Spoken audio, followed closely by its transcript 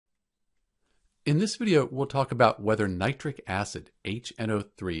In this video, we'll talk about whether nitric acid,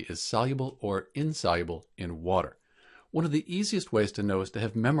 HNO3, is soluble or insoluble in water. One of the easiest ways to know is to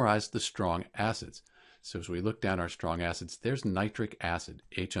have memorized the strong acids. So as we look down our strong acids, there's nitric acid,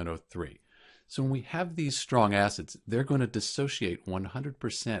 HNO3. So when we have these strong acids, they're going to dissociate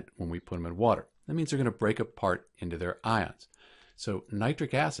 100% when we put them in water. That means they're going to break apart into their ions. So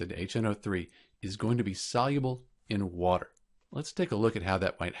nitric acid, HNO3, is going to be soluble in water. Let's take a look at how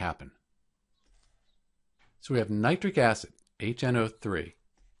that might happen. So we have nitric acid, HNO3,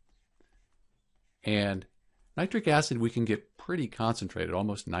 and nitric acid we can get pretty concentrated,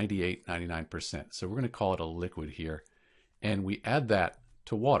 almost 98, 99%. So we're going to call it a liquid here, and we add that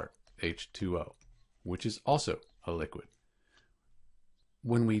to water, H2O, which is also a liquid.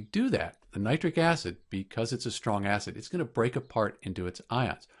 When we do that, the nitric acid, because it's a strong acid, it's going to break apart into its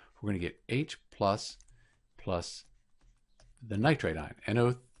ions. We're going to get H plus the nitrate ion,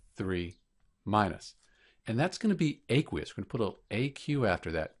 NO3 minus. And that's going to be aqueous. We're going to put an AQ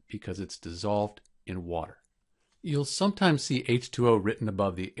after that because it's dissolved in water. You'll sometimes see H2O written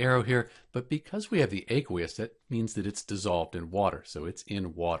above the arrow here, but because we have the aqueous, that means that it's dissolved in water, so it's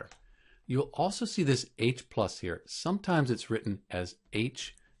in water. You'll also see this H plus here. Sometimes it's written as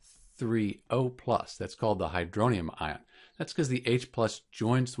H3O plus. That's called the hydronium ion. That's because the H plus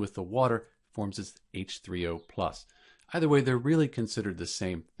joins with the water, forms this H3O plus. Either way, they're really considered the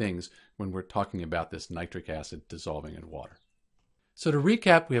same things when we're talking about this nitric acid dissolving in water. So to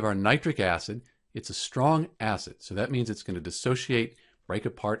recap, we have our nitric acid. It's a strong acid, so that means it's going to dissociate, break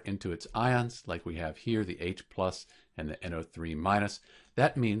apart into its ions, like we have here, the H plus and the NO3 minus.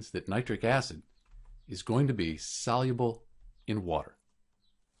 That means that nitric acid is going to be soluble in water.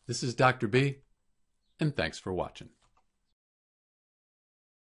 This is Dr. B, and thanks for watching.